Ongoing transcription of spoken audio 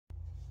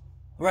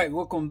Alright,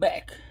 welcome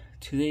back.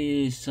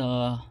 Today is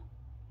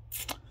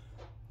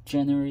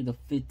January the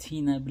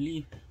 15th, I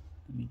believe.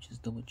 Let me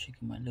just double check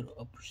in my little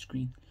upper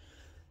screen.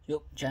 Yep,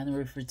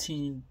 January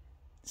 15th,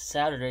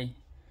 Saturday.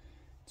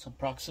 It's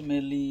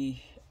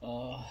approximately,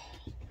 I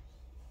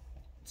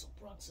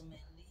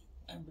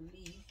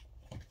believe,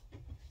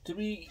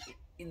 3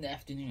 in the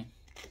afternoon.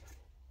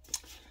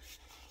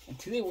 And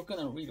today we're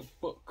gonna read a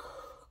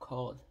book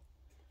called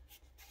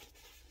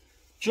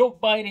Joe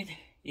Biden,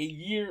 A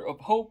Year of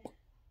Hope,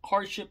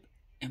 Hardship,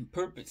 and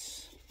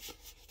Purpose,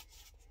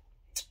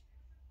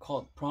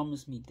 called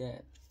Promise Me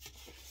Dad.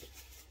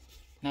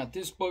 Now,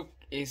 this book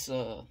is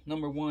a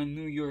 #1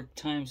 New York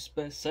Times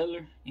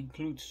bestseller,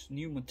 includes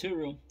new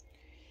material.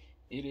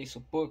 It is a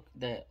book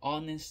that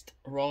honest,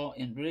 raw,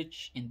 and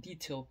rich in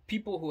detail.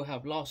 People who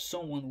have lost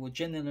someone will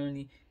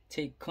genuinely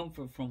take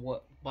comfort from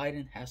what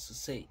Biden has to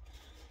say.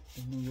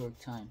 The New York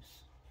Times.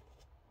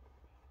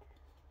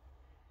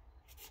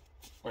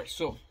 Alright,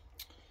 so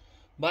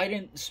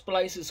Biden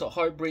splices a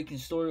heartbreaking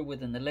story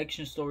with an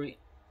election story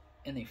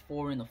and a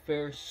foreign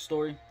affairs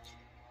story,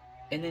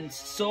 and in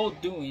so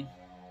doing,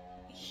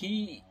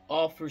 he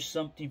offers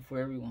something for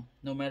everyone,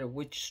 no matter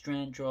which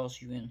strand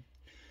draws you in.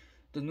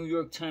 The New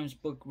York Times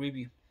book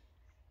review.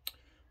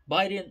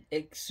 Biden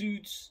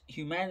exudes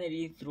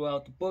humanity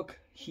throughout the book.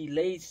 He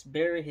lays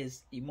bare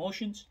his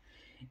emotions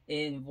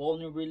and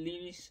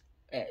vulnerabilities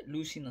at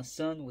losing a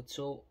son with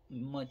so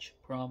much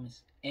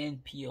promise.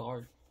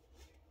 NPR.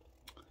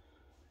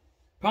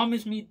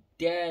 Promise me,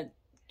 Dad,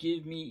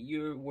 give me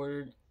your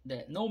word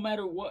that no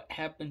matter what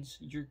happens,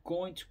 you're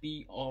going to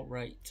be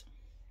alright.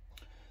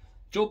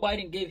 Joe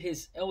Biden gave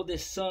his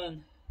eldest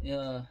son,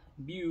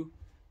 Beau,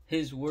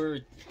 his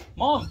word.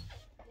 Mom,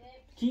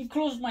 can you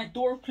close my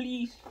door,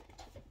 please?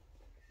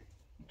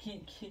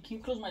 Can you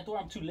close my door?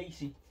 I'm too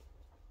lazy.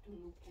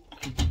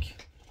 Okay, thank you.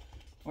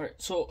 Alright,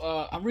 so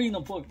I'm reading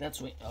a book.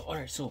 That's right.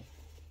 Alright, so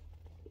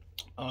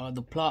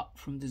the plot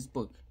from this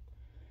book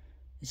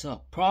is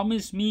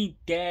Promise Me,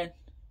 Dad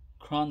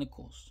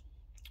Chronicles.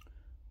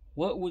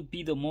 What would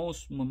be the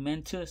most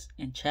momentous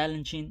and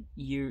challenging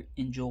year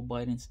in Joe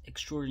Biden's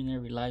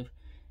extraordinary life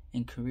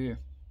and career?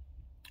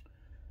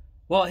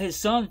 While his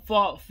son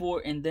fought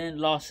for and then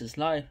lost his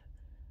life,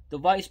 the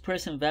vice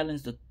president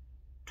balanced the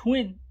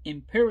twin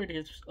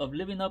imperatives of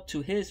living up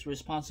to his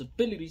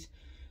responsibilities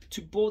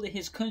to both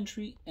his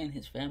country and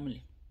his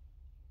family.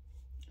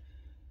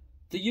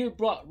 The year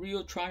brought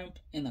real triumph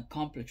and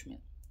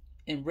accomplishment,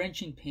 and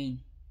wrenching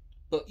pain.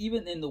 But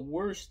even in the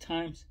worst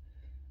times,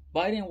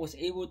 Biden was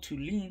able to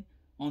lean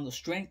on the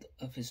strength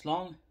of his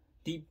long,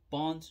 deep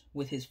bonds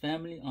with his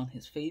family, on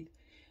his faith,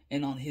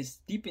 and on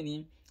his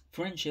deepening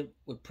friendship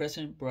with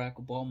President Barack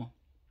Obama.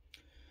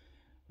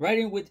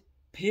 Writing with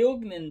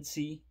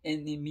poignancy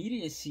and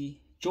immediacy,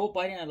 Joe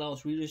Biden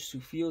allows readers to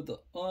feel the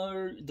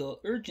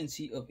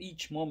urgency of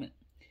each moment,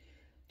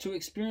 to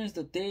experience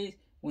the days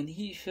when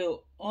he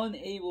felt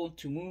unable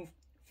to move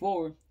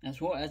forward, as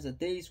well as the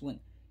days when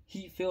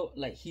he felt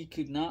like he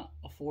could not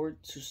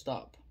afford to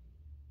stop.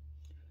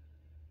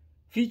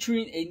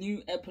 Featuring a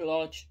new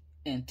epilogue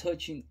and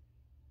touching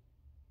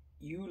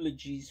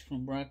eulogies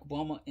from Barack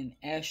Obama and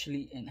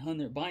Ashley and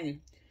Hunter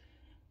Biden,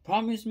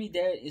 Promise Me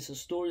Dad is a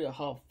story of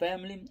how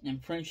family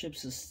and friendship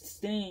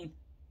sustain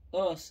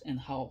us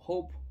and how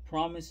hope,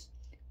 promise,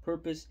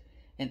 purpose,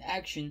 and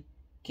action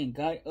can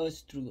guide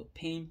us through the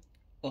pain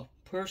of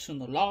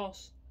personal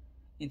loss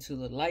into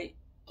the light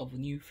of a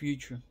new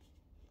future.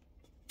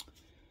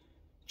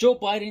 Joe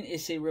Biden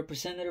is a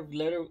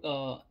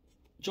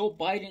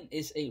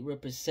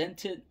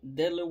represented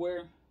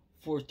Delaware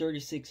for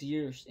 36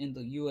 years in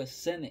the U.S.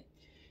 Senate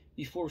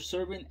before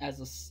serving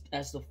as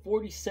the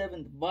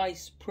 47th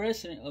Vice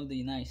President of the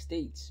United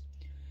States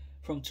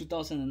from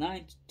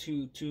 2009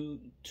 to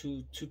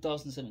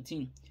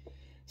 2017.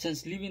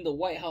 Since leaving the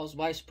White House,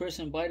 Vice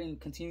President Biden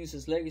continues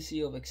his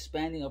legacy of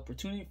expanding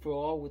opportunity for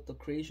all with the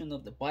creation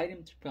of the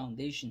Biden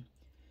Foundation,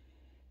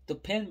 the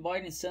Penn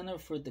Biden Center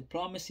for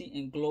Diplomacy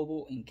and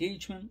Global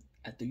Engagement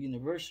at the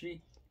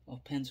University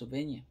of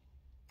Pennsylvania,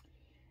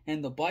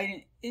 and the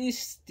Biden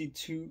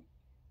Institute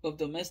of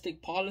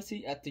Domestic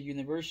Policy at the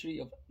University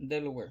of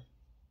Delaware.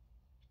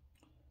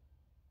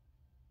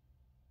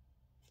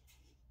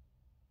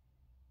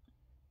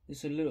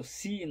 There's a little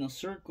C in a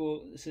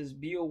circle. It says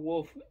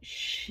Beowulf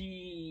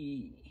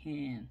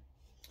Sheehan.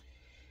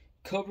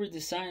 Cover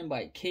design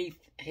by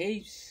Keith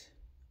Hayes.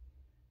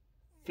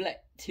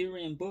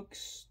 Flatiron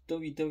Books.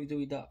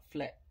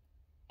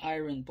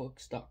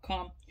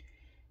 www.flatironbooks.com.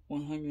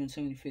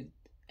 175th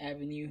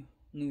Avenue,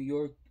 New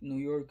York, New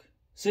York.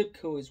 Zip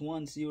code is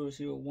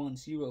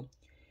 10010.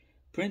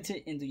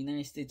 Printed in the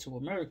United States of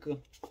America.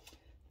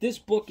 This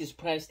book is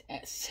priced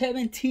at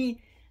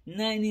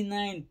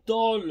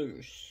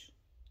 $17.99.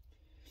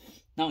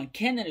 Now in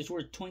Canada, it's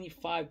worth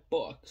 $25.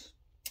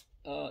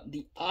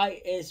 The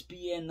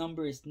ISBN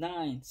number is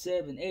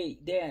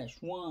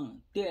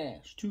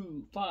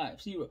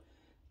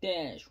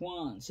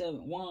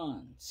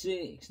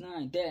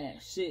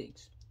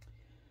 978-1-250-17169-6.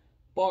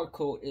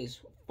 Barcode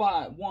is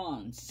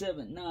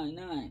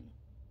 51799.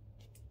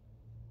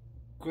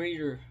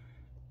 greater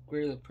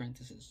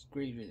parenthesis,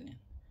 greater than.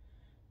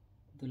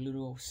 The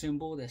little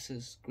symbol that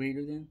says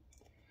greater than.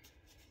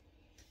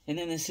 And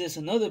then it says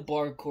another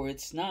barcode.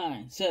 It's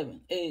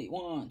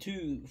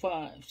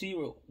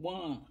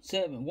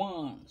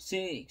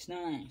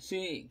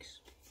 9781250171696.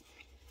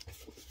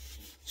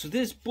 So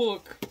this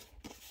book,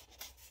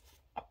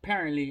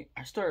 apparently,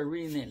 I started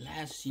reading it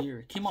last year.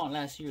 It came out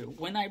last year.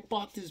 When I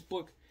bought this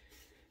book,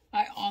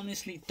 I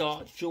honestly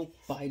thought Joe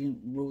Biden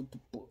wrote the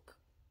book.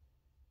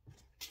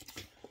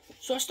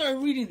 So I started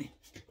reading it.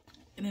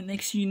 And the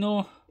next you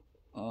know,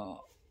 a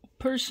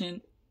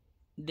person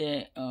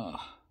that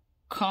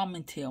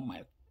commented on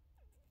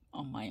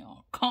my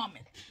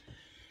comment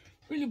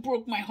really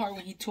broke my heart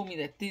when he told me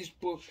that this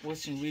book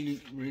wasn't really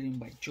written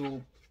by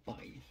Joe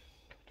Biden.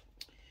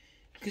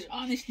 Because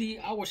honestly,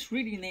 I was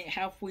reading it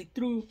halfway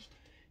through,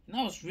 and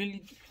I was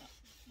really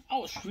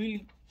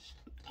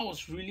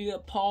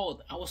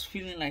appalled. I was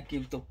feeling like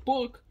if the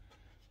book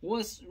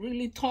was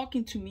really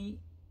talking to me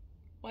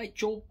by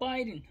Joe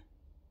Biden.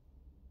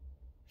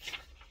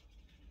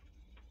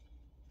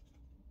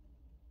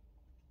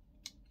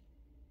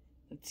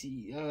 Let's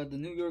see, the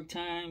New York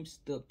Times,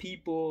 the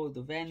People,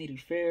 the Vanity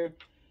Fair,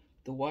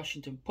 the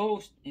Washington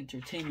Post,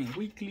 Entertainment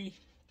Weekly,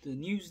 the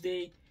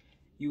Newsday,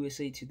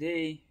 USA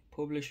Today,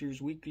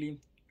 Publishers Weekly,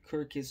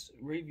 Kirkus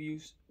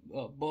Reviews,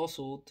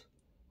 Bustled,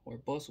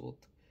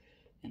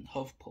 and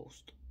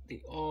HuffPost.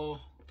 They all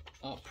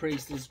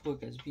praise this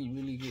book as being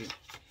really good.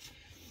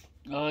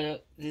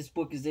 This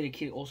book is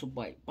dedicated also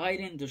by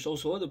Biden. There's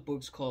also other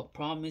books called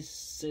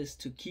Promises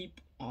to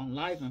Keep on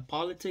Life and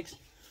Politics,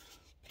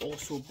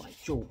 also by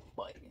Joe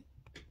Biden.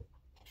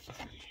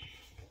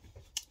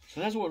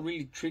 So that's what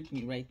really tricked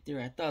me right there.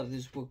 I thought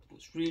this book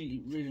was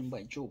really written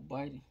by Joe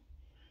Biden.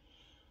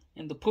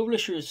 And the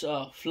publisher is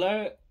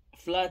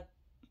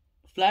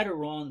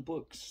Flatiron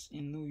Books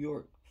in New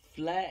York.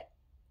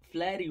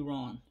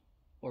 Flatiron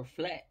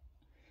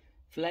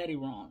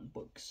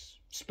Books.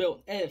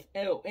 Spelled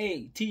Flatiron.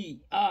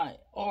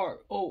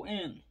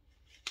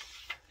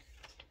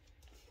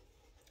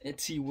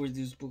 Let's see where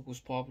this book was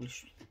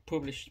published.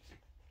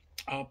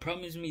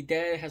 Promise Me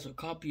Dad has a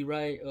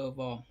copyright of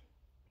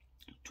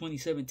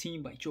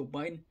 2017 by Joe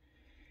Biden.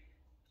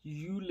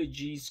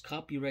 Eulogies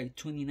copyright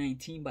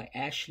 2019 by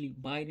Ashley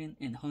Biden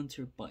and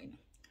Hunter Biden.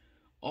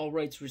 All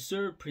rights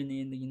reserved. Printed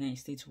in the United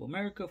States of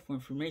America. For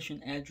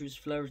information, address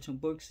Flatiron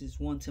Books is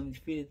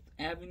 175th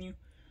Avenue,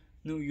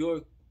 New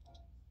York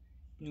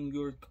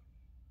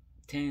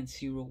 10010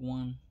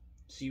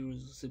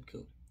 zip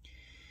code.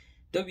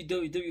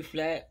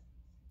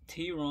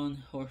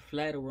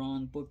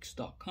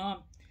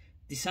 www.flatironbooks.com.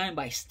 Designed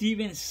by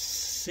Steven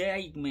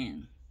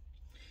Seigman.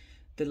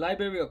 The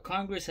Library of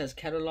Congress has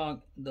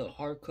cataloged the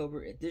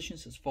hardcover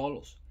editions as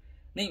follows.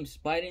 Names: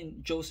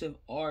 Biden Joseph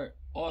R.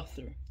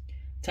 Author.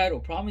 Title: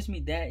 Promise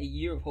Me Dad, A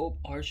Year of Hope,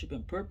 Hardship,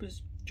 and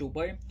Purpose. Joe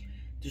Biden.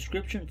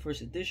 Description: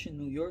 First edition,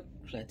 New York,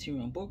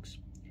 Flatiron Books.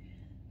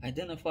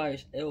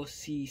 Identifiers: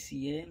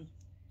 LCCN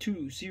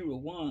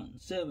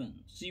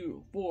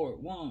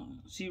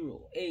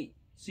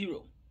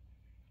 201704180.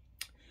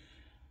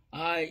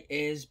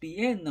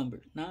 ISBN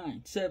number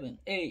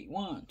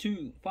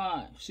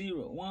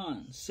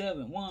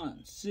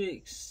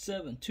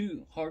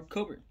 9781250171672.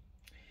 Hardcover.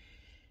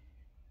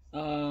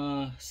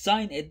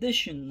 Signed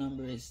edition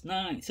number is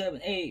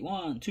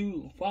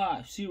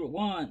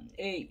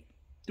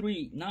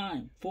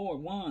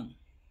 9781250183941.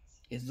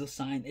 Is the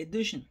signed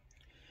edition.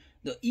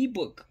 The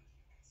ebook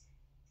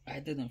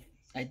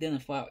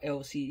identifier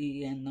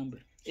LCEN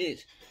number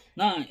is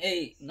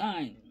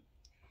 989.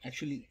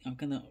 Actually, I'm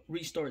gonna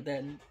restart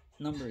that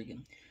number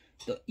again.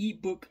 The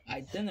ebook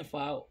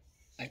identifier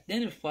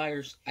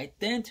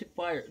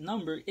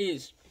number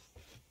is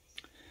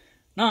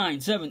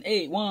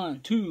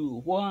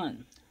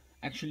 9781221.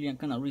 Actually, I'm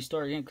gonna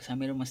restart again because I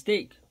made a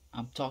mistake.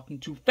 I'm talking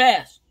too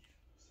fast.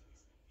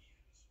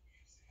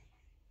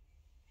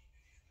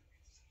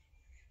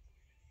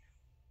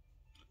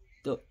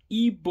 The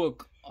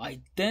ebook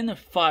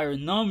identifier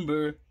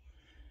number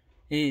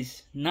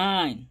is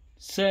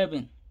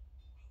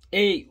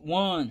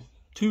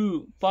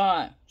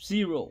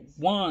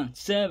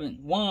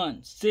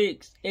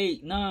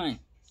 9781250171689.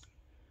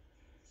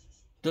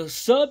 The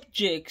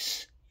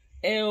subjects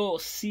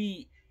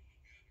LCSH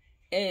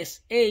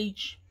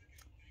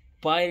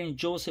Biden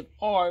Joseph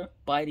R.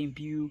 Biden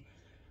View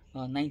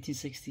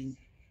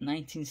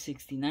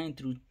 1969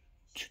 through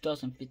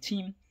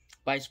 2015.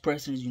 Vice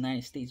President's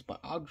United States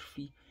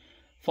Biography.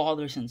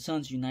 Fathers and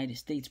Sons United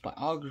States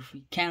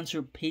Biography.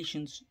 Cancer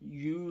Patients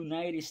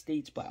United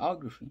States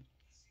Biography.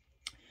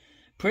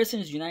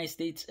 President's United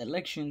States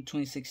Election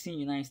 2016.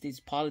 United States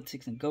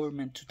Politics and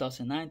Government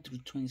 2009 through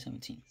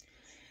 2017.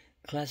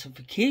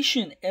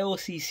 Classification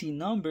LCC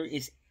number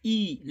is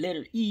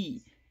letter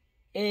E,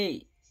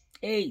 A,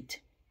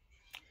 8.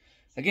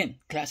 Again,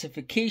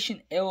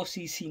 classification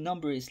LCC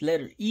number is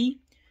letter E,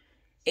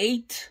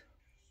 8,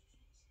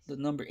 the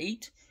number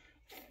 8,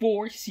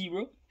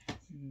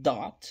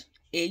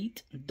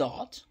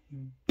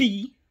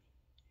 40.8.B,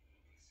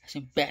 as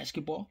in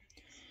basketball,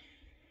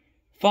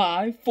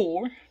 5,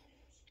 4,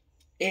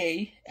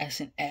 A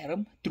as in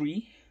Adam,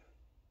 3,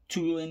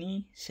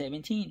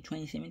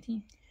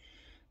 2017.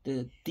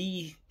 The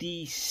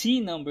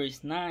DDC number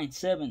is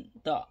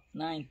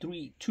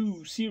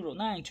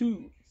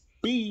 97.932092.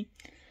 B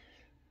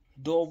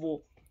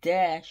double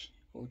dash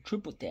or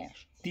triple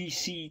dash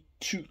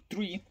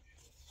DC23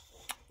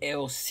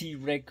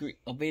 LC record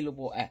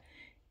available at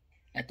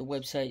the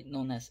website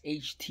known as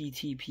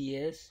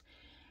HTTPS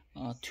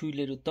 2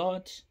 little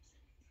dots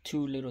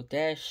 2 little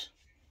dash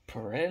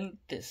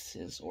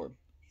parenthesis or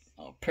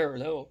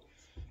parallel,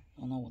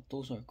 I don't know what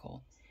those are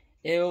called,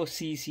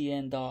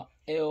 lccn.loc.gov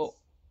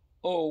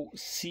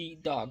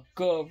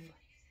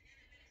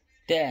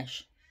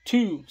dash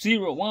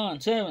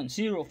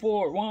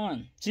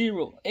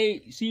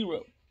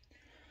 20170411080.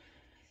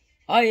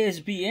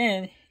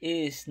 ISBN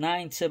is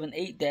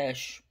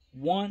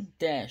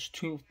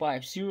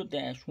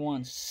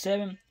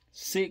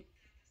 978-1-250-176.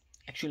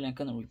 Actually, I'm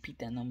gonna repeat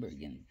that number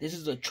again. This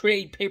is a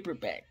trade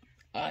paperback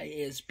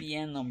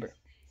ISBN number.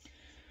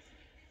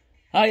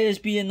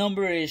 ISBN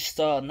number is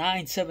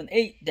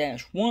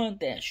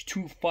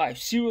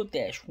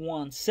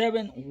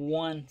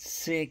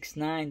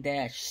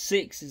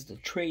 978-1-250-17169-6 is the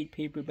trade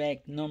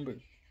paperback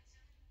number.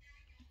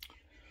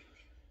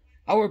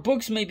 Our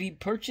books may be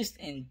purchased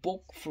in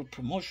bulk for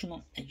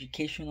promotional,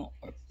 educational,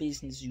 or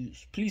business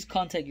use. Please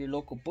contact your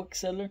local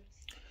bookseller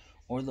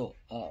or the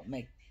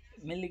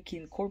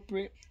Macmillan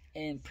Corporate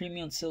and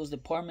Premium Sales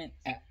Department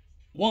at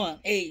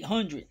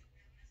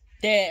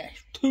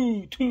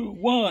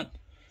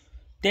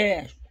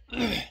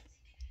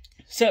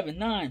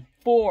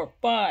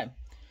 1-800-221-7945.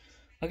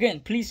 Again,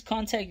 please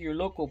contact your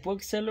local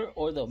bookseller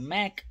or the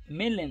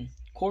Macmillan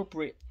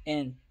Corporate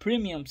and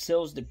Premium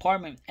Sales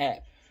Department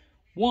at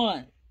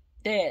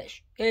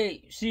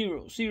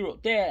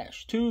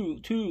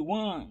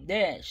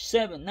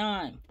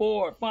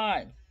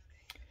 1-800-221-7945.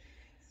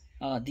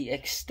 The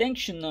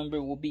extension number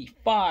will be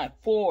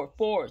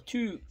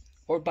 5442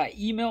 or by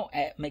email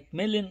at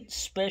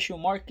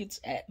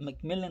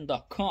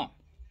macmillanspecialmarkets@macmillan.com.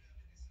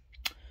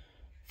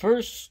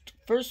 First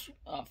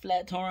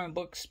Flatiron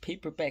Books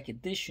paperback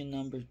edition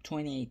number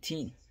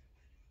 2018.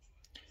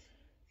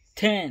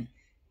 10,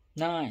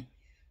 9,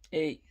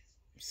 8,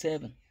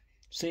 7,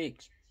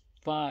 6,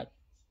 5,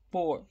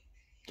 4,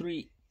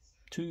 3,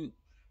 2,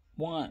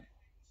 1.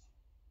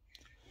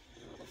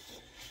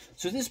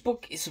 So this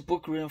book is a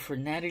book written for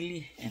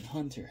Natalie and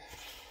Hunter.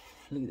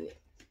 Look at that.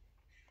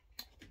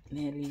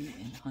 Natalie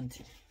and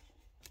Hunter.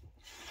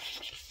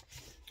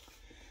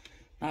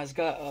 Now it's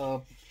got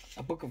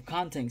a book of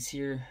contents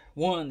here.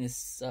 1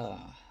 is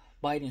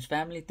Biden's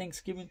family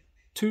Thanksgiving.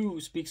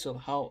 2 speaks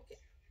of how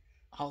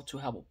to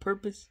have a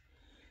purpose.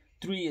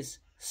 3 is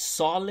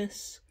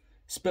solace,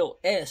 spelled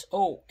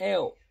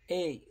SOLACE.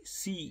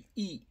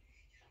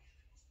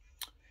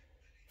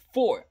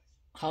 4,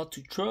 how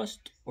to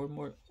trust,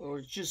 or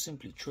just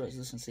simply trust.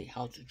 Doesn't say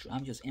how to trust.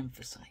 I'm just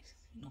emphasizing.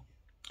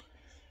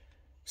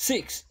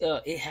 6,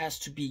 it has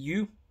to be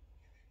you.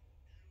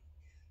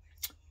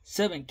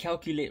 7,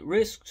 calculate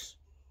risks.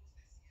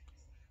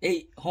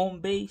 8, home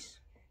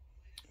base.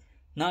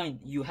 9,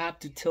 you have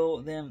to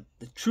tell them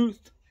the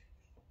truth.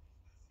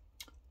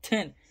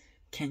 10,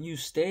 can you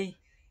stay?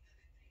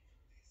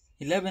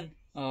 11,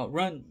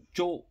 run,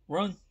 Joel,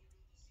 run.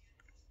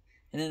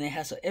 And then it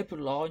has an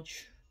epilogue,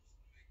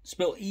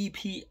 spelled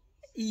E-P-E-E-E-E,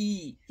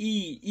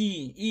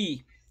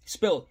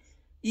 spelled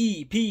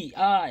E-P-I-L-O-G-U-E.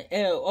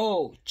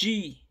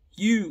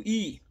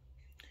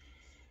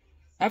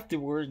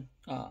 Afterward,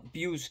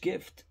 Bu's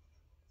gift.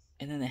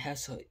 And then it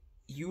has a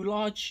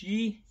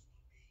eulogy,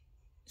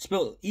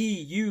 spelled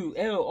E-U-L-O-G-Y,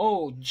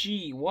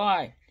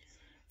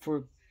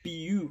 for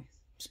B-U,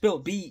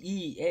 spelled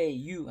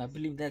B-E-A-U. I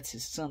believe that's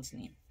his son's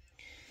name.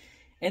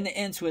 And it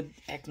ends with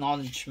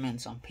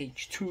acknowledgments on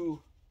page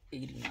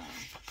 289.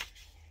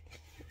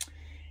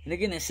 And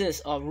again, it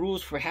says,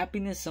 rules for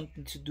happiness,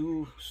 something to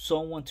do,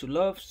 someone to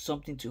love,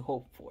 something to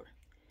hope for.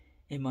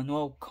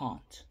 Immanuel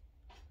Kant.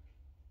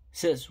 It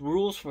says,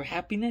 rules for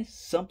happiness,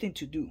 something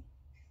to do,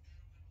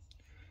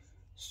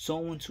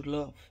 someone to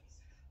love,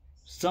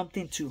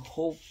 something to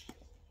hope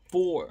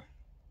for.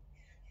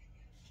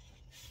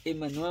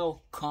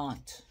 Immanuel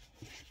Kant.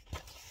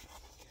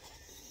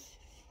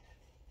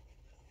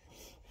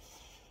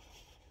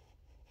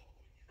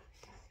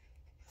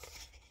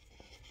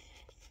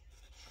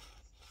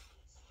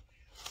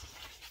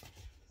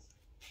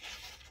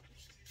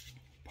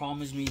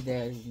 Promise Me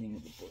That is the name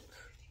of the book.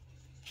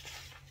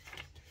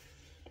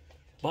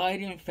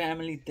 Biden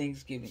Family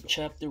Thanksgiving,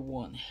 Chapter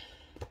 1.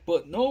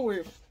 But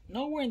nowhere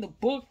in the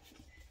book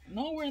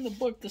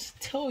does it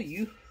tell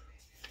you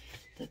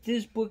that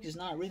this book is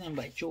not written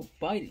by Joe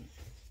Biden.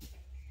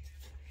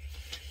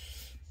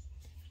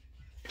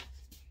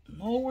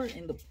 Nowhere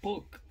in the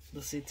book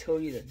does it tell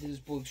you that this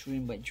book's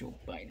written by Joe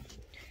Biden.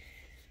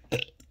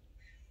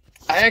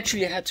 I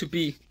actually had to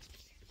be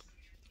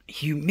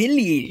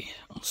humiliated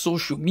on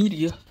social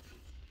media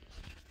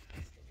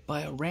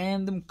by a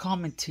random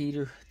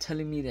commentator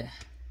telling me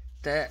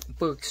that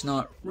book's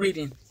not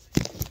written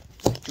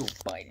by Joe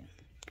Biden.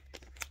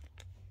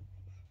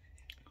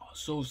 was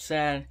so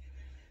sad.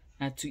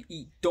 I had to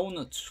eat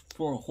donuts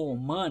for a whole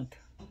month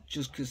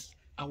just because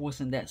I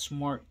wasn't that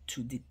smart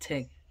to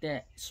detect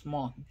that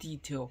small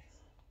detail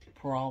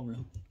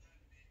problem.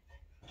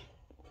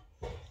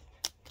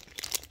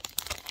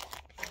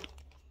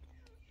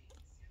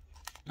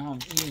 Now I'm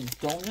eating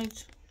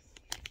donuts.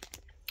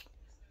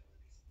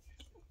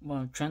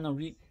 While I'm trying to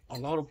read a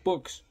lot of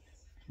books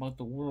about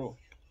the world.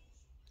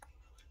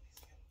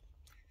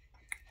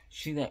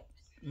 See that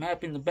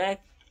map in the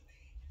back?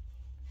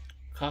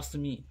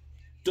 Costing me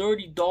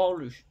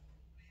 $30.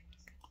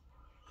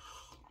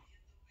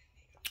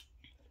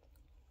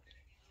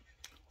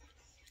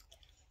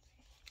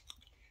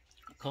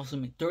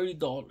 Costing me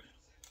 $30.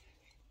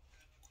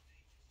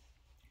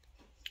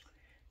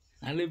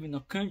 I live in a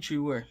country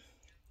where,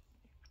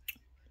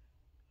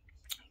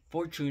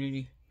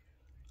 fortunately,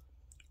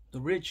 the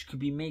rich could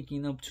be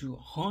making up to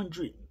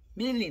 $100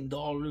 million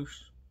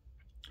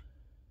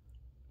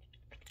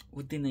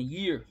within a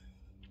year.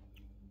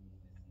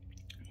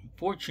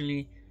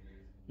 Unfortunately,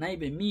 not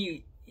even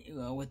me,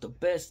 with the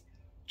best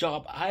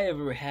job I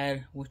ever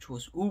had, which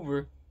was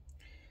Uber,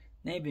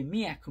 not even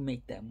me I could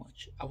make that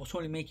much. I was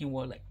only making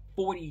what, like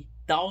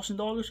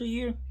 $40,000 a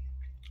year?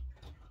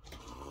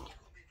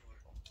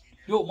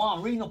 Yo,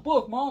 Mom, reading a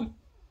book, Mom.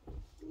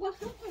 What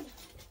happened?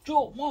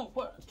 Joe, Mom,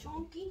 what?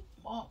 Chunky?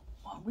 Mom,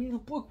 reading a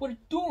book. What are you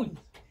doing?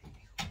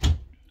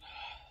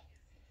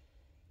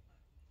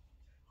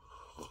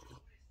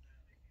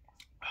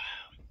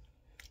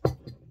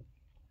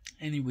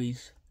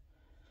 Anyways,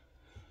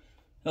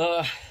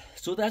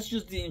 so that's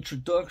just the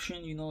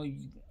introduction. You know,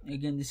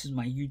 again, this is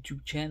my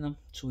YouTube channel.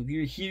 So if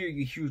you're here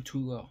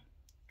to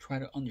try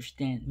to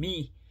understand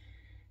me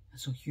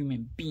as a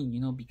human being. You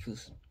know,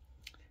 because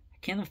I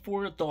can't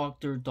afford a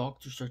doctor.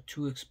 Doctors are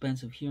too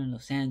expensive here in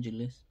Los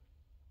Angeles.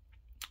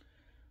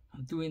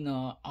 I'm doing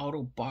an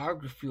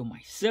autobiography of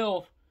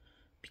myself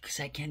because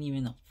I can't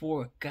even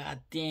afford a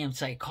goddamn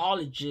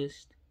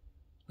psychologist.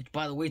 Which,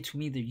 by the way, to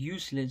me, they're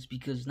useless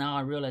because now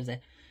I realize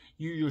that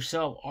you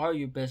yourself are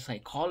your best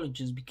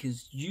psychologist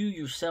because you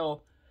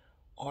yourself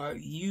are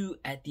you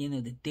at the end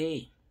of the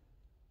day.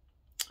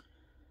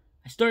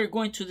 I started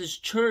going to this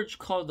church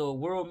called the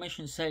World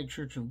Mission Society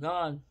Church of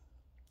God.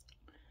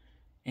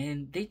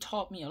 And they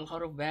taught me a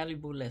lot of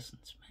valuable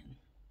lessons, man.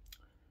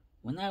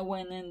 When I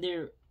went in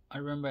there, I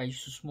remember I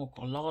used to smoke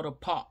a lot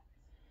of pot.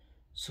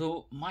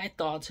 So my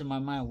thoughts in my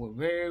mind were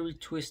very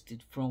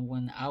twisted from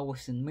when I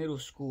was in middle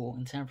school,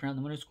 in San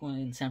Fernando Middle School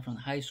and in San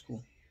Fernando High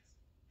School.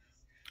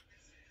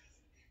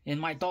 And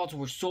my thoughts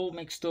were so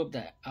mixed up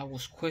that I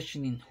was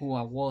questioning who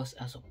I was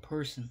as a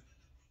person.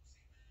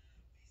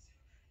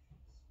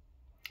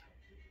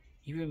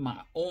 Even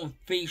my own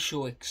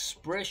facial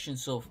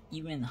expressions of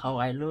even how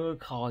I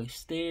look, how I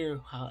stare,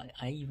 how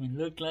I even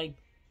look like,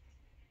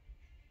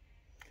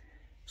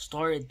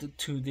 started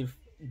to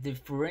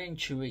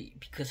differentiate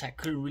because I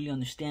couldn't really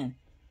understand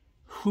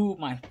who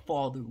my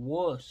father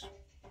was.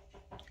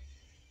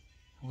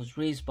 I was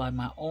raised by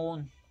my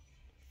own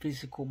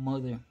physical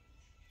mother.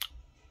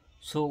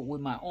 So with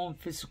my own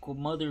physical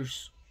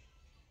mother's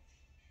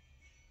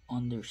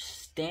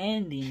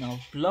understanding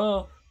of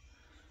love,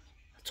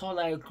 that's all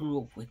I grew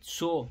up with.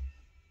 So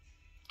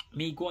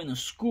me going to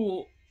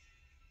school,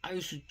 I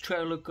used to try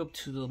to look up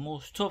to the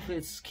most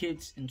toughest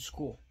kids in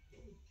school.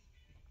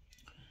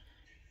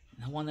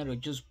 And I wanted to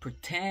just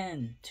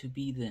pretend to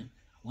be them.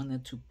 I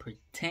wanted to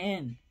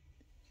pretend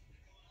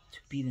to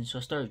be them. So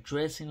I started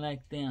dressing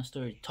like them. I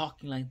started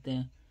talking like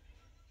them.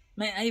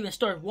 Man, I even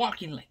started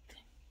walking like them.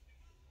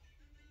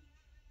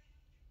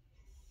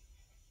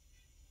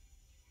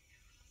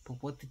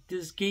 But what did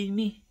this give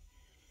me?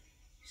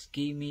 This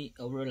gave me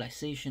a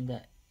realization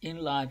that in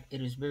life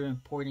it is very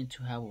important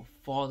to have a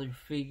father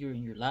figure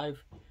in your life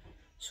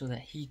so that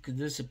he could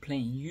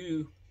discipline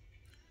you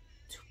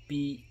to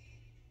be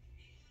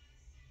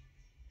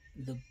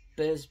the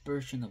best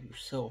version of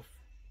yourself.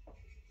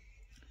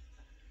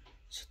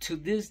 So to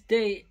this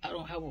day, I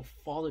don't have a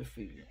father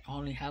figure. I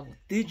only have a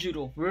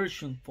digital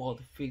version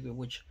father figure,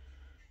 which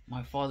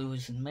my father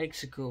was in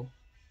Mexico.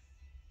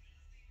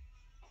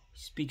 He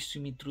speaks to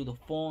me through the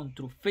phone,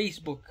 through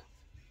Facebook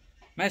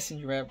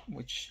Messenger app,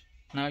 which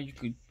now you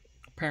could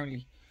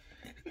apparently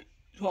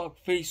talk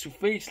face to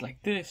face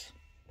like this,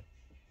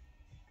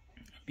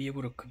 be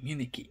able to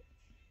communicate.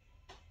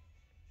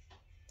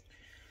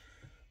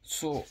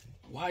 So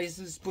why is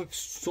this book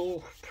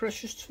so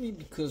precious to me?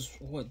 Because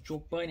what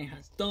Joe Biden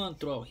has done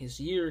throughout his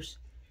years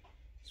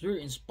is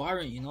very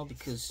inspiring, you know,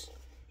 because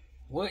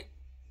what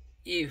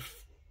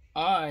if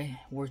I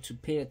were to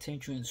pay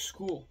attention in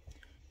school?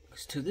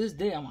 Because to this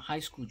day I'm a high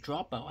school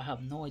dropout. I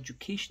have no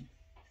education.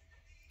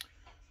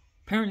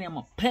 Apparently I'm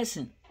a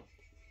peasant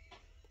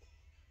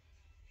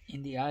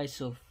in the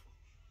eyes of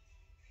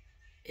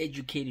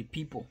educated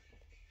people.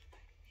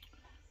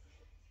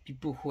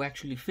 People who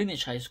actually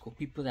finish high school,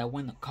 people that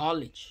went to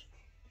college,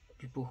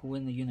 people who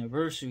went to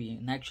university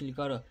and actually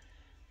got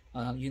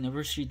a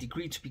university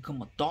degree to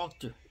become a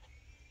doctor.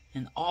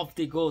 And off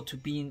they go to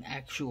being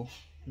actual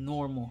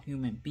normal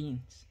human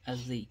beings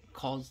as they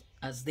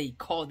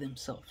call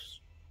themselves.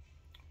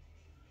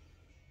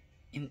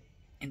 in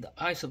in the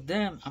eyes of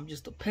them, I'm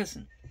just a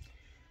peasant.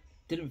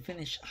 Didn't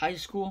finish high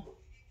school,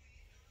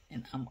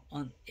 and I'm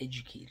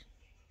uneducated.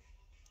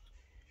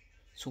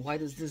 So why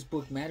does this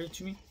book matter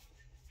to me?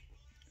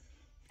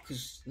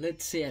 Because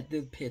let's say I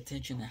did pay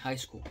attention in high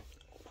school,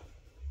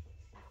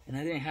 and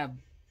I didn't have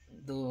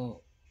the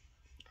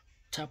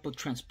type of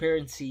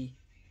transparency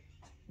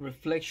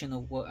reflection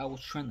of what I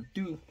was trying to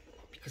do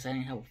because I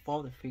didn't have a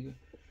father figure,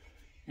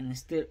 and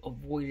instead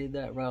avoided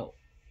that route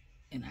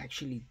and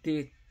actually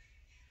did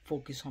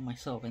focus on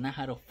myself. And I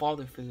had a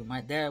father figure.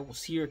 My dad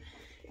was here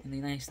in the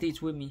United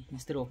States with me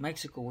instead of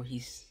Mexico, where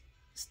he's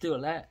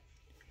still at,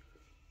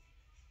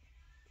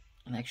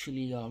 and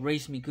actually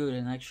raised me good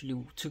and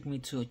actually took me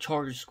to a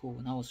charter school,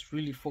 and I was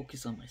really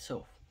focused on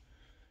myself,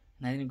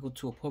 and I didn't go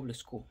to a public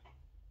school.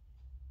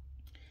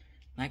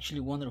 I actually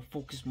wanted to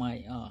focus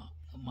my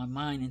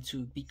mind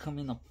into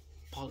becoming a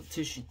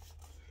politician.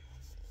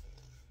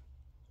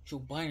 Joe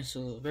Biden's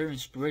a very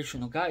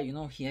inspirational guy. You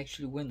know, he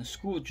actually went to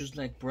school just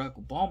like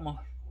Barack Obama,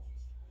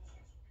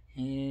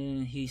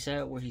 and he's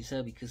at where he's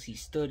at because he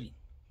studied.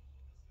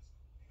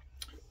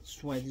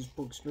 That's why this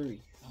book's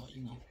very,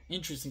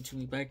 interesting to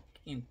me. Back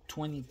in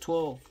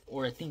 2012,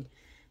 or I think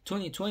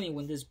 2020,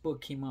 when this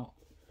book came out.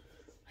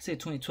 I say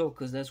 2012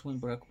 because that's when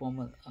Barack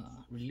Obama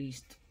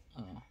released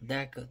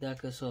DACA.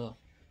 DACA's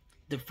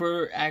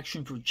Deferred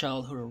Action for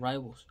Childhood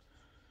Arrivals,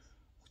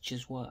 which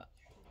is what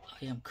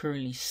I am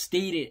currently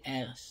stated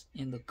as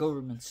in the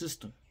government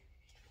system.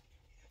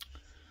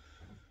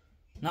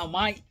 Now,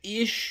 my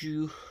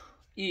issue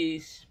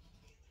is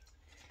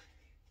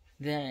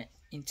that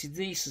in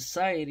today's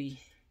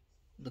society,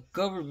 the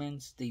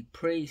governments, they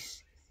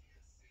praise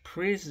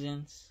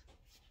prisons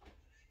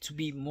to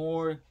be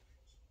more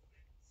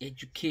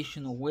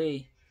educational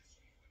way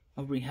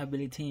of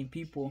rehabilitating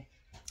people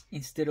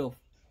instead of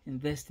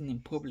investing in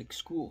public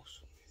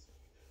schools.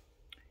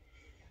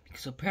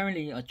 Because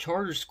apparently a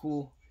charter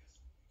school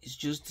is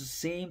just the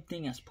same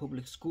thing as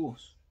public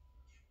schools.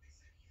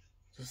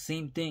 It's the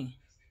same thing.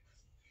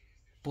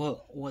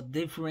 But what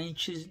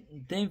differentiates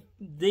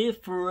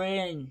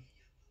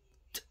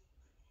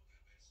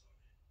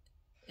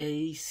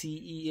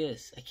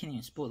ACES, I can't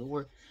even spell the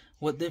word.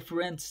 What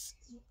differentiates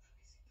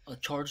a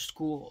charter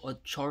school, a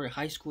charter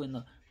high school, and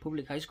a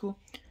public high school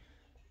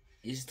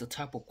is the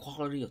type of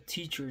quality of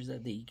teachers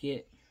that they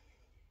get.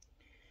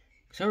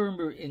 Because I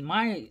remember in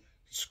my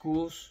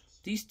schools,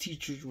 these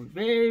teachers were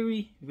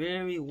very,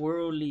 very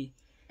worldly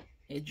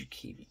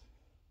educated.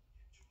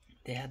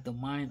 They had the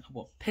mind of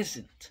a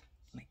peasant,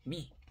 like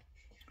me.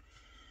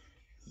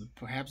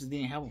 Perhaps they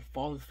didn't have a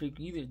father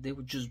figure either. They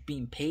were just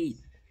being paid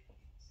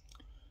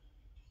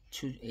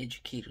to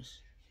educate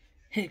us.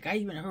 Heck, I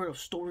even heard of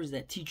stories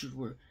that teachers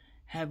were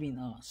having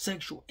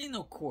sexual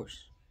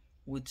intercourse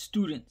with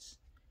students.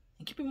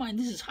 And keep in mind,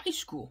 this is high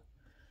school,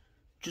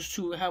 just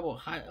to have a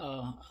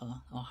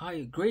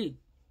higher grade.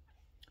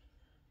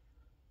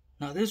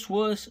 Now, this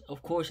was,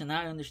 of course, and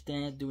I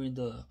understand, during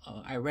the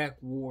Iraq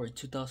War in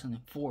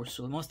 2004,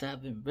 so it must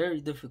have been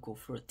very difficult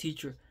for a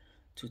teacher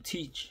to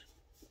teach.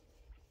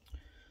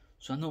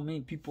 So I know many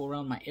people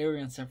around my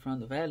area in San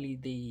Fernando Valley,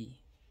 they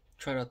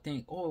try to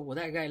think, oh, well,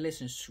 that guy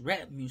listens to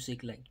rap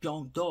music like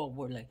Young Dog,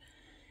 or like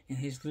in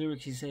his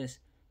lyrics he says,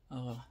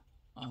 like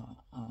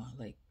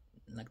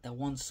that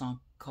one song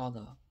called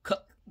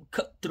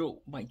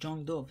Cutthroat by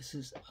Young Dog. It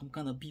says, I'm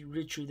gonna be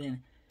richer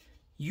than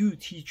you,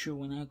 teacher,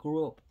 when I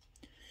grow up.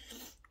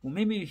 Well,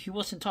 maybe he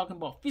wasn't talking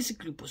about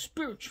physically, but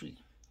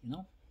spiritually, you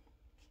know.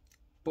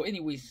 But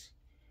anyways,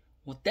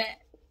 what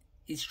that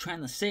is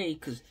trying to say,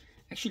 because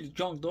actually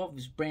Young Dog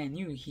is brand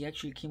new. He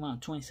actually came out in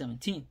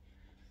 2017.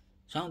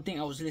 So I don't think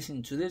I was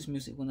listening to this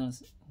music when I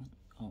was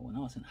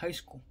in high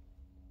school.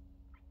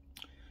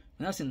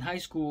 When I was in high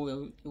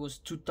school, it was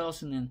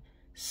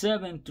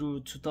 2007 through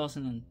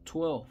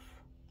 2012.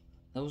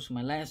 That was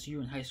my last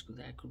year in high school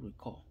that I could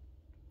recall.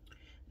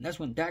 And that's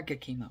when DACA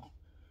came out.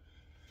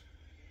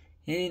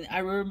 And I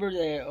remember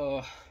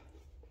that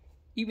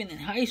even in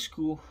high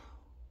school,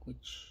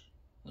 which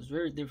was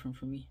very different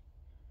for me,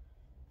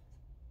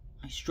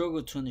 I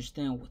struggled to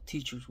understand what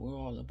teachers were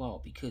all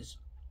about, because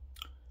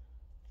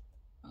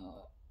I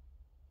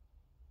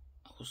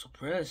was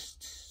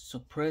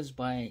suppressed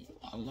by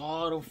a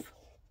lot of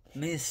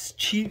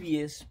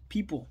mischievous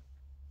people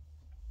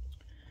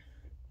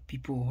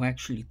who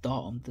actually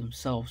thought of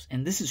themselves,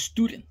 and this is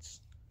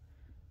students,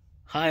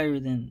 higher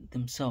than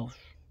themselves.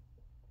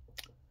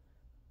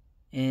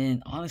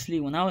 And honestly,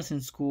 when I was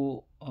in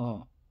school,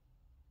 I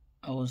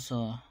was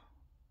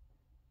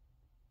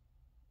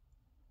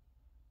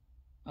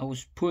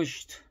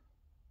pushed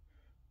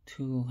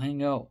to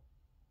hang out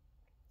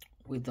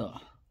with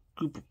a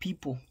group of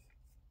people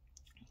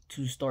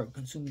to start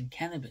consuming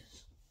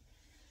cannabis.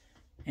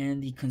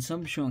 And the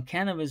consumption of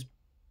cannabis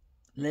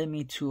led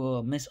me to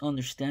a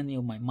misunderstanding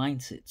of my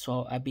mindset.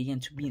 So I began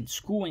to be in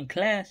school, in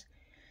class.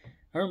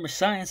 I remember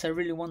science, I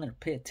really wanted to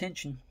pay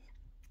attention.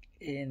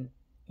 In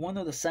one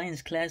of the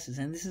science classes,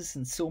 and this is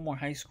in Silmar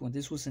High School, and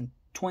this was in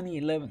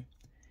 2011,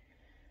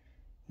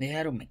 they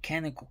had a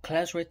mechanical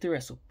class right there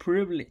as a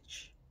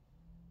privilege.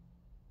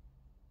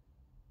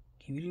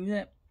 Can you believe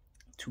that?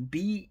 To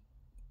be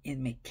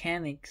in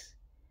mechanics,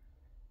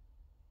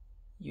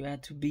 you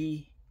had to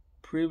be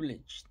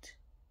privileged,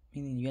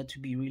 meaning you had to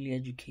be really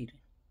educated.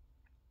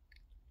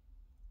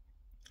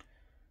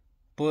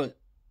 But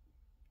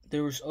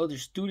there was other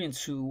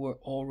students who were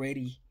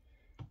already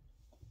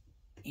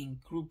in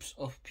groups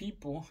of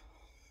people,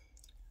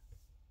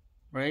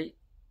 right?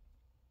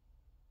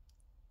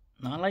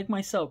 Not like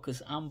myself,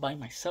 because I'm by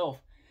myself.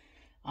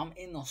 I'm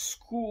in a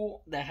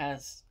school that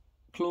has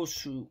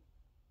close to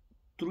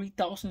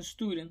 3,000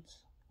 students,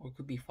 or it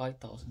could be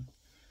 5,000,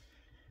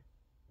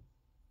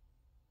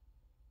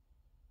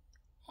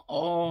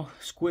 all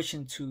squished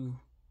into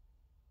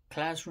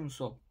classrooms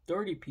of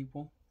 30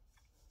 people.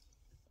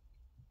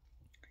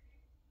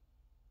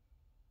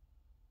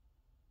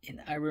 And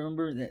I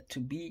remember that to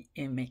be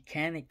in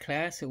mechanic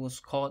class, it was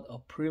called a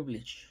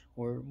privilege,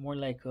 or more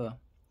like a,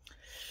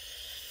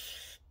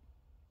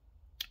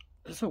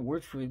 there's a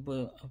word for it,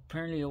 but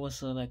apparently it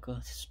was like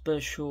a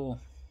special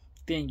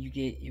thing you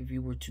get if you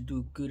were to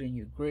do good in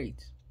your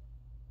grades.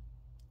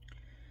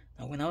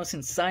 Now, when I was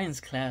in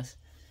science class,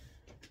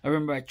 I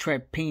remember I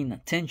tried paying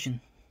attention,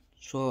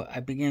 so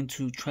I began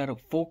to try to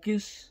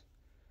focus.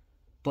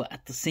 But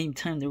at the same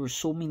time, there were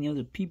so many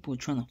other people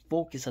trying to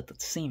focus at the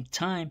same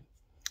time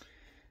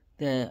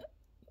that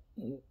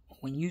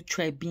when you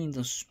try being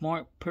the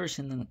smart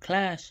person in the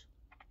class,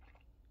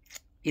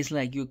 it's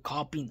like you're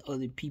copying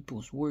other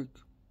people's work.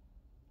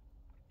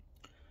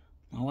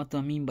 Now, what do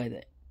I mean by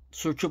that?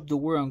 Search up the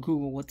word on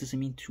Google. What does it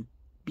mean to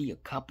be a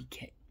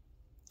copycat?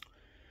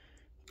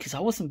 Because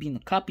I wasn't being a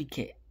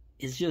copycat.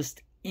 It's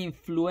just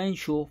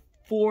influential,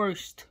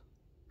 forced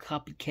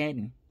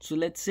copycatting. So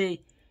let's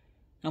say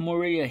I'm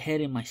already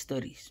ahead in my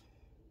studies,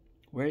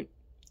 right?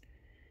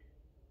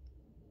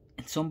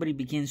 And somebody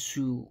begins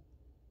to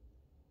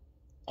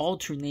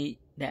alternate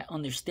that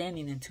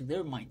understanding into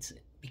their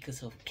mindset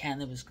because of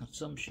cannabis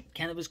consumption.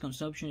 Cannabis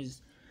consumption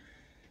is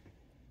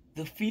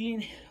the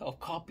feeling of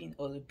copying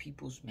other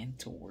people's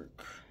mental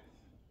work,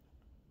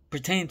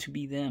 pretending to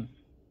be them.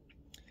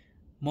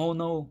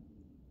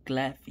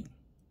 Monoglaphing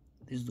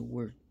is the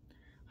word.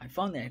 I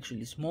found that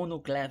actually. It's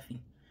monoglaphing.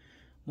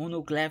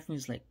 Monoglaphing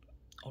is like,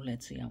 oh,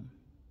 let's say I'm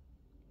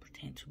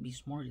pretending to be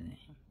smarter than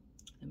him.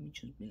 Let me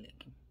just be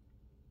like him.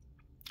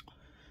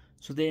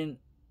 So then,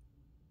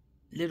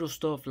 little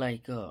stuff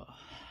like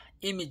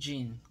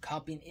imaging,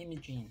 copying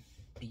imaging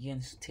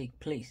begins to take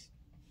place.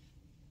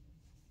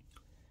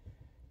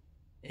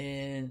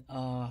 And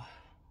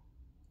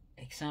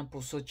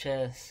examples such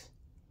as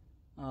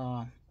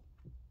the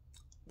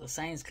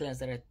science class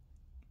that I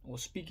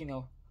was speaking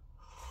of,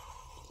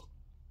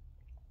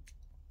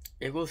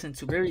 it goes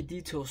into very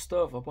detailed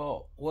stuff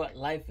about what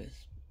life is.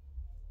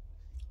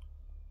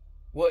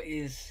 What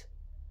is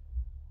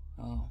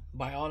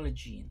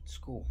biology in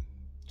school?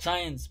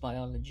 Science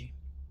biology.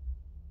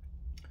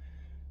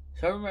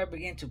 So I remember I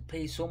began to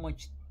pay so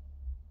much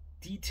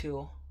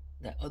detail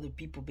that other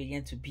people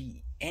began to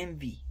be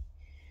envy.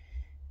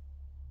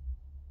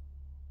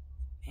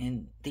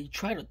 And they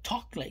try to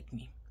talk like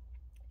me.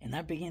 And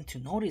I began to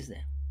notice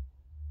that.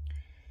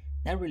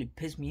 That really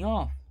pissed me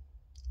off.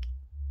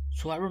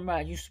 So I remember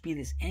I used to be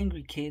this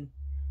angry kid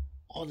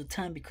all the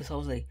time because I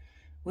was like,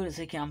 wait a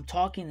second, I'm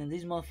talking and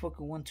this motherfucker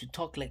want to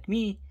talk like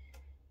me.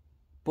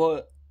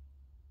 But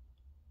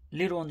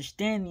little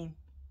understanding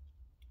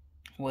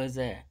was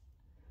that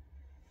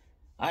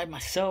I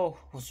myself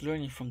was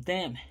learning from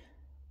them.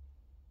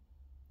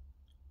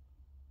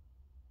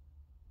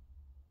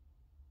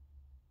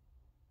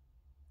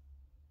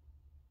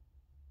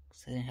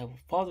 Because I didn't have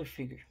a father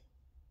figure.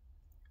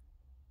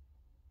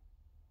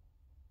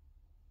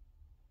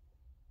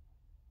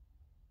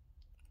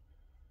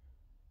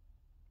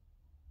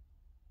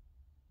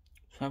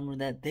 So I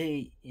remember that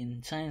day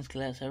in science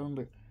class, I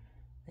remember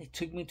they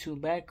took me to the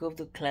back of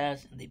the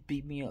class and they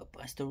beat me up.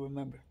 I still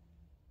remember.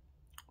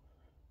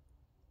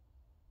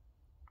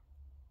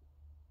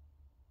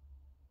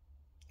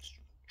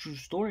 True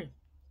story.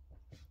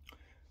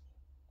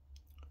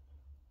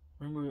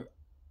 Remember,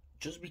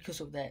 just because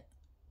of that,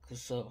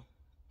 because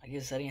I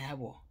guess I didn't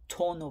have a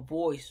tone of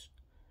voice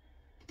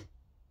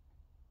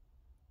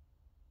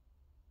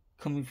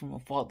coming from a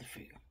father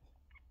figure.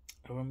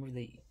 I remember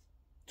the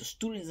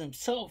students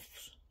themselves,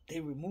 they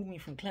removed me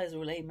from class. They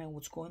were like, hey man,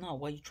 what's going on?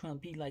 Why are you trying to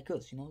be like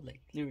us? You know, like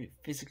literally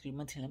physically,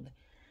 mentally. I'm like,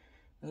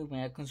 look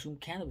man, I consume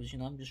cannabis, you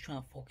know, I'm just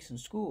trying to focus in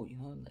school, you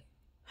know, like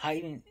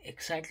hiding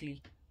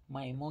exactly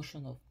my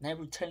emotion of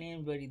never telling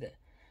anybody that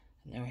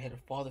I never had a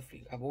father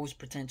figure. I've always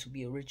pretended to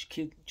be a rich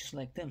kid just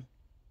like them.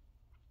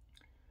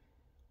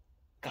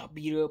 Got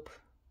beat up,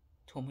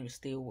 told me to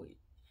stay away.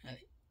 I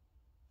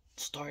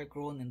started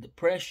growing in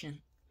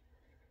depression.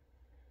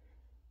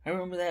 I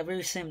remember that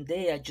very same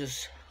day I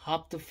just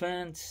hopped the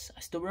fence.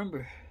 I still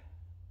remember.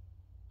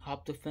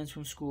 Hopped the fence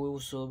from school. It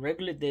was a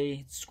regular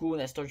day. School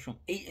that starts from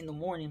 8 in the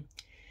morning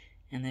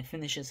and then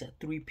finishes at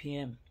 3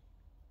 p.m.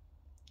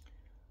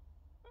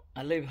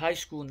 I left high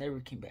school and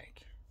never came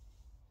back.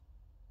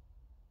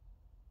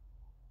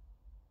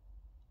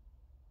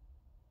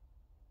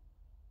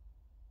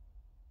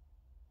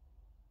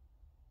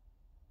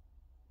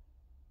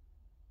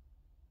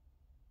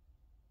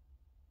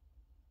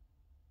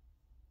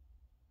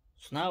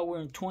 So now we're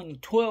in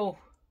 2012,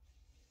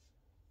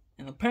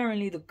 and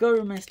apparently the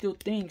government still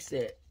thinks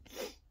that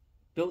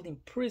building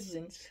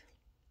prisons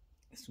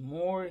is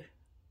more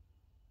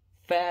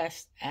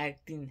fast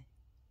acting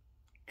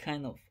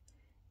kind of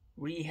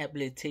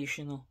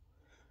rehabilitational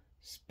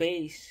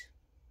space,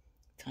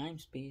 time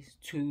space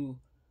to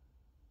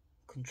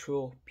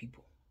control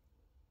people.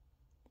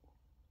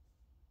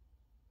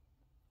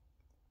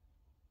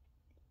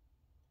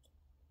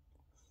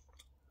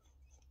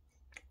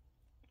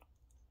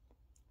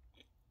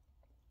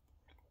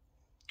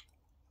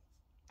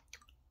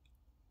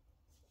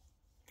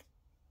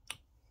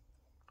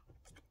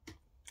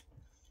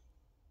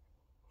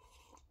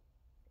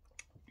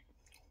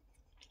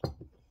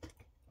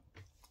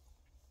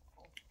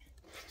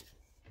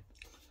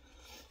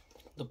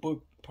 The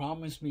book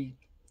Promise Me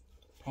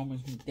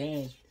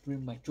Diaz,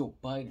 written by Joe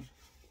Biden.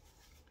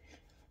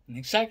 And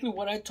exactly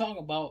what I talk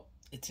about,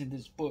 it's in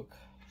this book.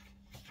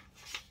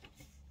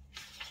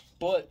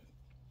 But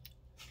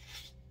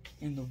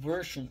in the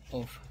version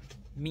of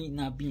me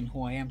not being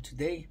who I am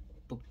today,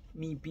 but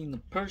me being the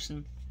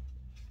person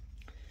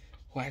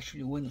who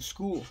actually went to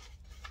school,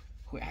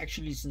 who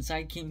actually, since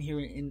I came here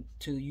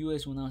into the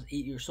US when I was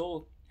 8 years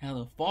old, had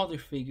a father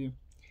figure,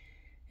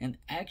 and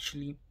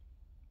actually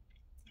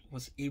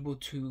was able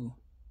to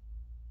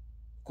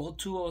go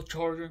to a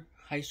charter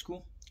high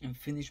school and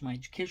finish my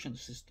education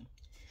system.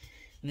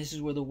 And this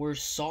is where the word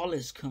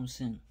solace comes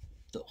in.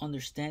 The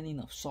understanding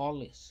of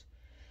solace,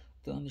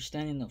 the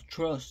understanding of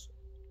trust,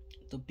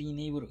 the being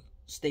able to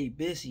stay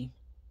busy,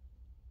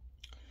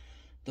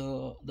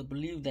 the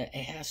belief that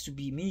it has to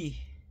be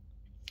me,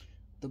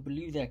 the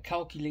belief that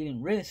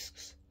calculating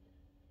risks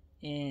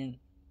and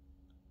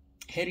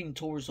heading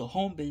towards a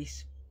home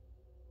base,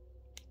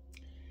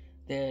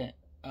 that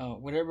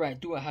whatever I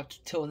do, I have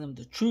to tell them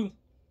the truth.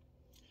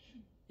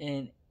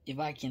 And if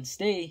I can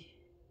stay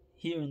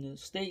here in the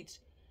States,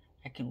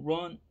 I can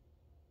run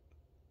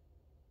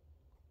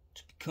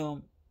to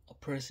become a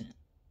president.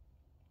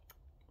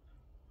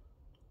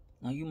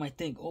 Now you might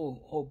think,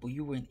 oh, but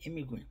you were an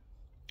immigrant,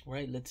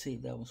 right? Let's say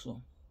that was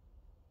so.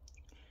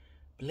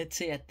 But let's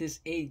say at this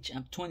age,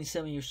 I'm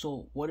 27 years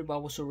old. What if I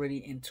was already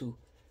into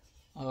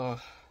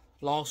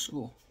law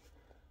school,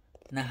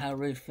 and I had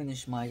already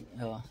finished my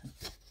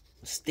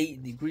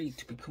state degree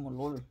to become a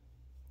lawyer?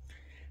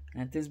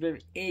 And at this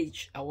very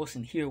age, I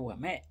wasn't here where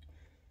I'm at,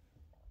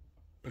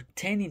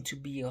 pretending to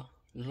be a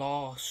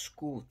law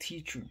school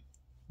teacher,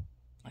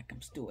 like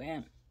I'm still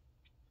am.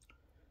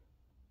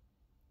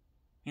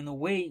 In a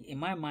way, in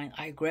my mind,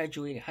 I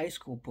graduated high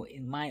school, but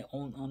in my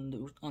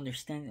own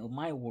understanding of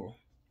my world.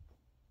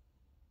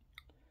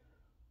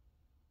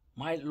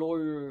 My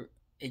lawyer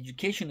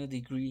educational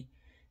degree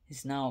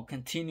is now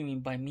continuing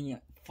by me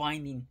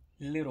finding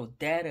little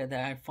data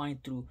that I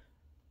find through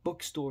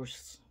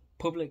bookstores,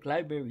 public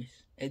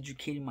libraries,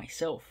 educating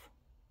myself.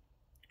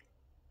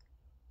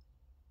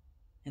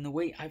 In a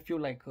way, I feel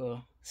like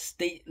a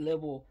state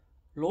level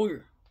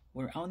lawyer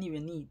where I don't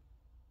even need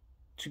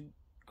to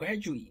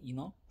graduate,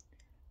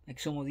 like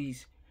some of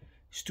these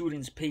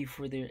students pay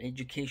for their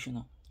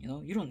educational, you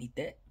don't need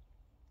that.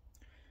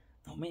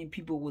 Now, many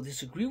people will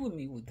disagree with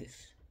me with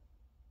this.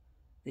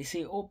 They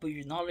say, oh, but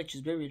your knowledge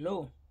is very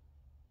low.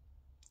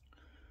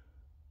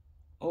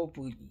 Oh,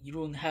 but you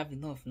don't have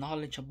enough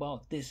knowledge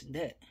about this and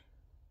that.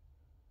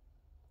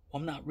 Well,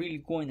 I'm not really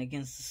going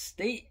against the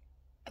state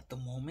at the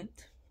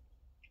moment.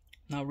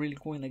 Not really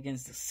going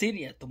against the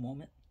city at the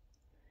moment.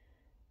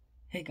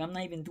 Heck, I'm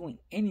not even doing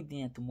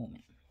anything at the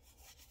moment.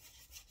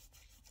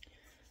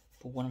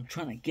 But what I'm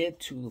trying to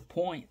get to the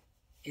point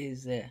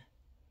is that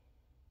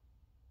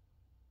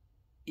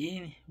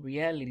in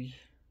reality,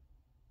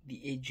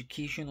 the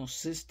educational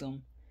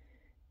system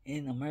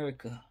in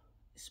America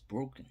is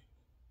broken.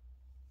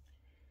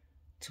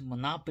 It's a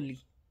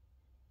monopoly.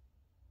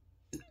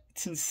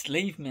 It's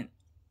enslavement.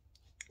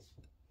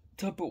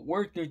 The type of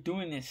work they're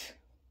doing is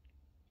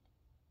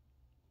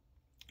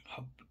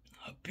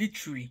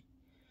habitually.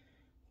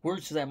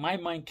 Words that my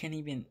mind can't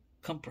even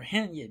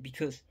comprehend yet,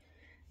 because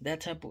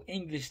that type of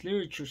English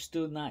literature is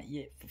still not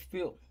yet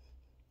fulfilled.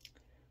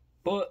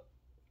 But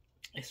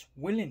it's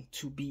willing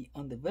to be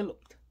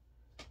undeveloped.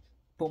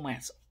 But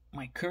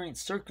my current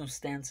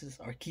circumstances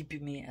are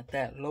keeping me at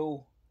that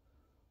low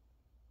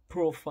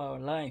profile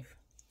life,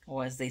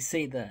 or as they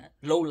say, the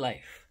low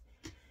life.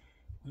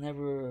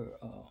 Whenever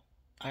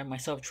I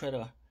myself try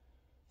to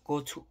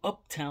go to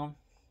uptown,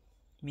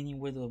 meaning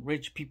where the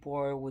rich people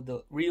are, where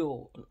the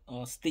real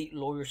state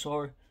lawyers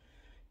are,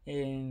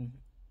 and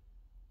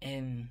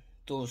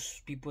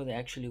those people that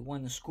actually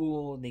went to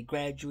school, they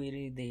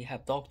graduated, they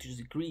have doctor's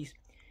degrees.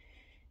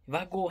 If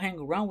I go hang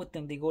around with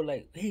them, they go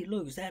like, hey,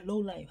 look, is that low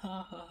life?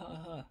 Ha, ha,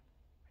 ha, ha.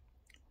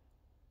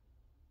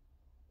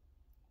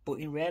 But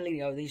in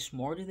reality, are they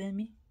smarter than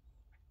me?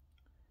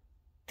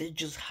 They're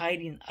just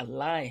hiding a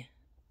lie.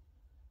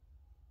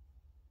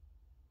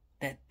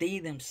 That they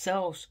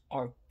themselves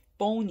are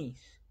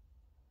phonies.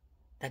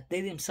 That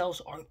they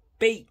themselves are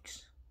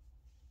fakes.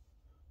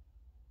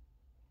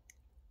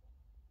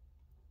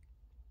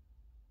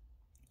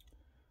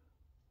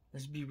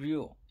 let's be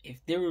real.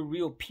 If they were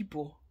real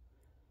people,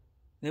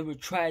 they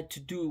would try to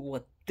do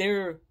what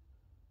their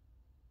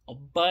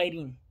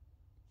abiding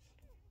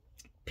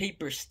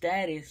paper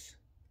status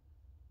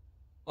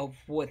of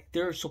what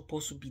they're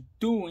supposed to be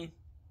doing,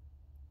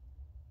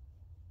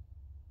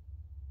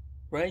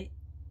 right?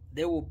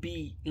 They will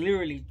be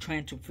literally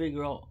trying to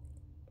figure out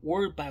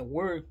word by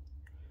word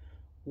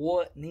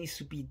what needs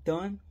to be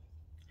done,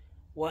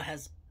 what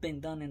has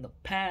been done in the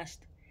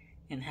past,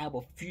 and have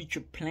a future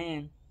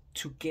plan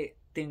to get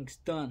things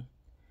done,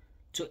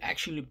 to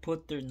actually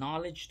put their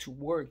knowledge to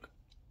work.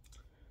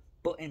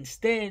 But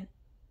instead,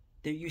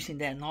 they're using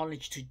that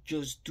knowledge to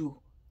just do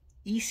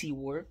easy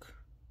work,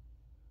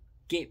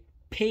 get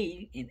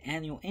paid in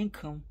annual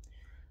income,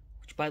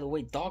 which, by the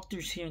way,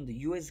 doctors here in the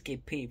US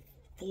get paid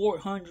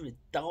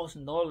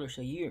 $400,000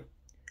 a year,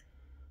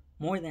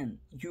 more than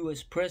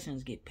US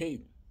presidents get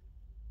paid.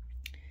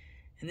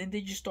 And then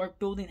they just start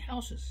building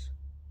houses,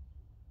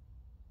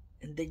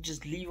 and they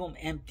just leave them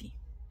empty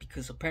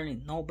because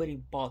apparently nobody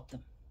bought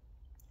them.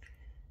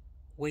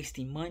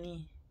 Wasting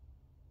money,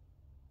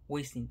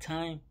 wasting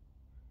time,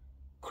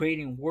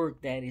 creating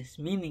work that is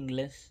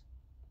meaningless.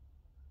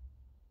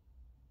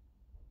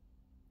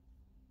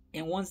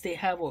 And once they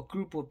have a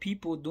group of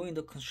people doing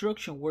the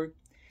construction work,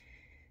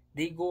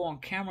 they go on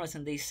cameras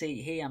and they say,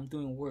 hey, I'm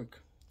doing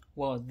work,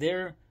 while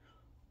they're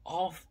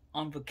off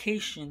on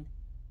vacation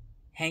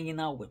hanging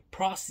out with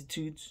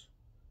prostitutes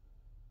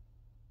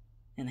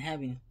and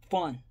having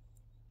fun,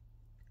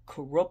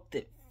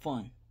 corrupted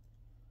fun,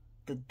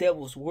 the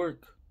devil's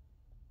work.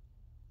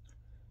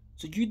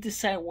 So you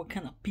decide what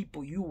kind of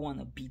people you want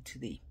to be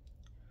today.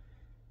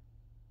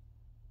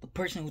 The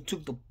person who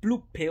took the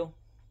blue pill,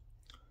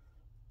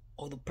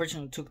 or the person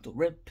who took the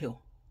red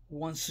pill, who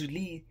wants to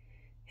lead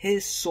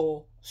his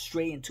soul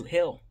straight into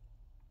hell.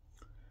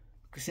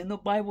 Because in the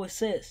Bible it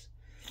says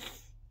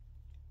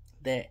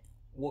that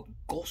what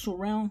goes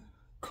around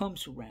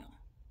comes around.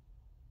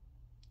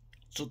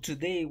 So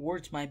today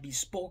words might be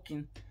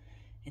spoken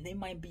and they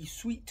might be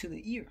sweet to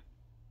the ear.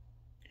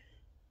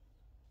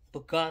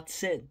 But God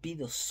said, be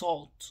the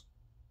salt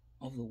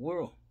of the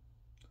world.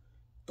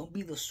 Don't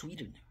be the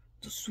sweetener,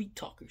 the sweet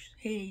talkers.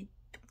 Hey,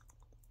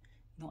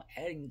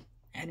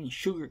 adding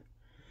sugar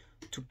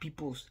to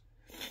people's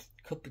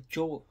cup of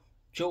Joe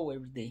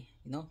every day,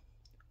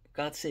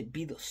 God said,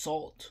 be the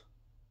salt.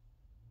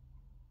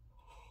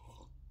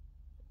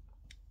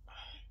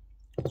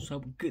 So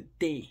have a good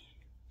day.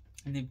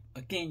 And if,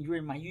 again, you're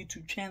in my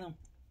YouTube channel,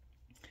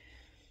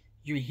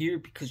 you're here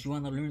because you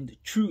want to learn the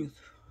truth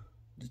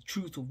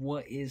of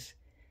what is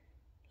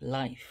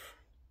life.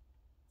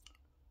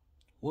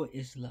 What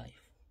is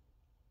life?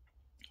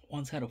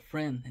 Once had a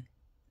friend,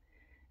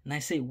 and I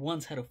say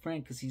once had a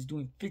friend because he's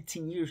doing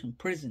 15 years in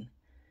prison.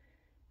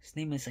 His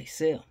name is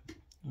Isaiah, a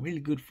really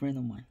good friend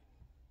of mine.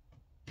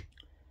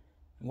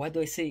 And why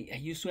do I say I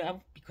used to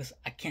have? Because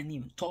I can't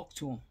even talk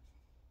to him.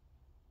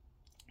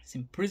 He's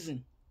in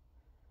prison.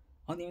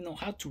 I don't even know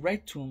how to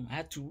write to him. I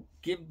had to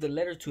give the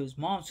letter to his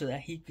mom so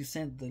that he could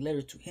send the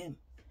letter to him.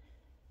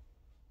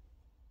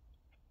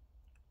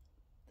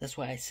 That's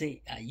why I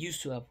say I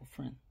used to have a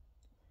friend.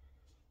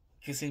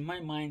 Because in my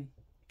mind,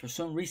 for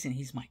some reason,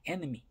 he's my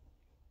enemy.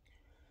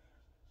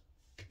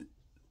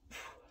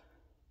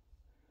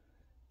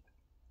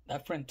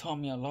 That friend taught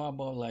me a lot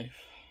about life.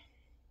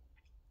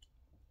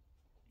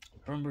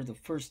 I remember the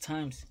first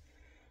times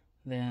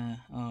that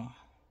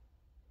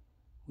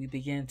we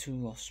began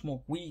to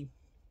smoke weed.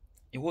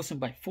 It wasn't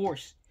by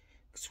force.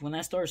 Because when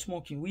I started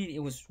smoking weed, it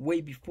was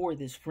way before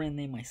this friend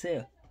named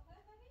Isaiah.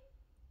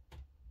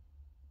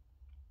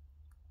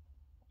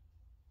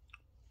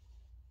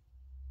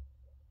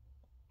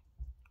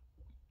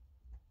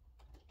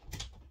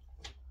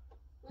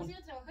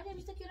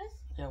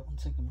 Yeah, 1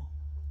 second more.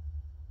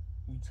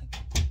 1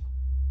 second.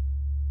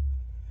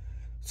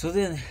 So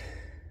then,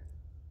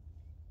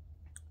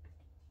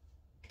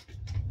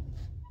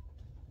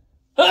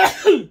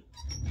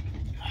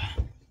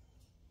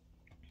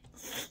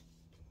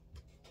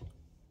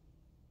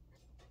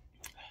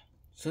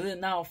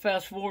 now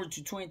fast forward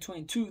to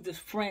 2022, this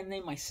friend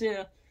named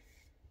Isaiah,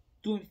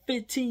 doing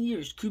 15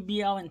 years, could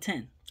be out in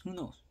 10, who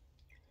knows?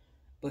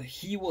 But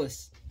he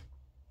was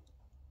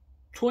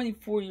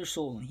 24 years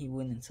old when he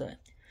went inside.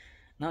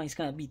 Now he's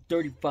gonna be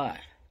 35.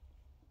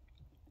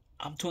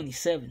 I'm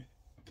 27.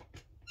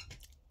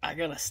 I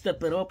gotta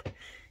step it up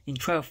and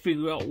try to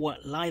figure out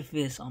what life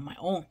is on my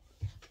own.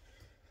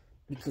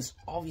 Because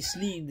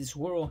obviously in this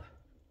world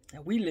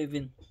that we live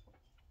in,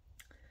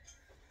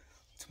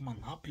 it's a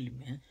monopoly,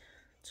 man.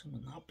 It's a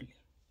monopoly.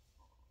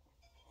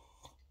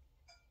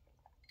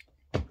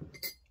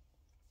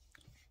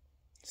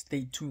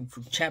 Stay tuned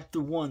for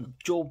chapter 1 of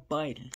Joe Biden.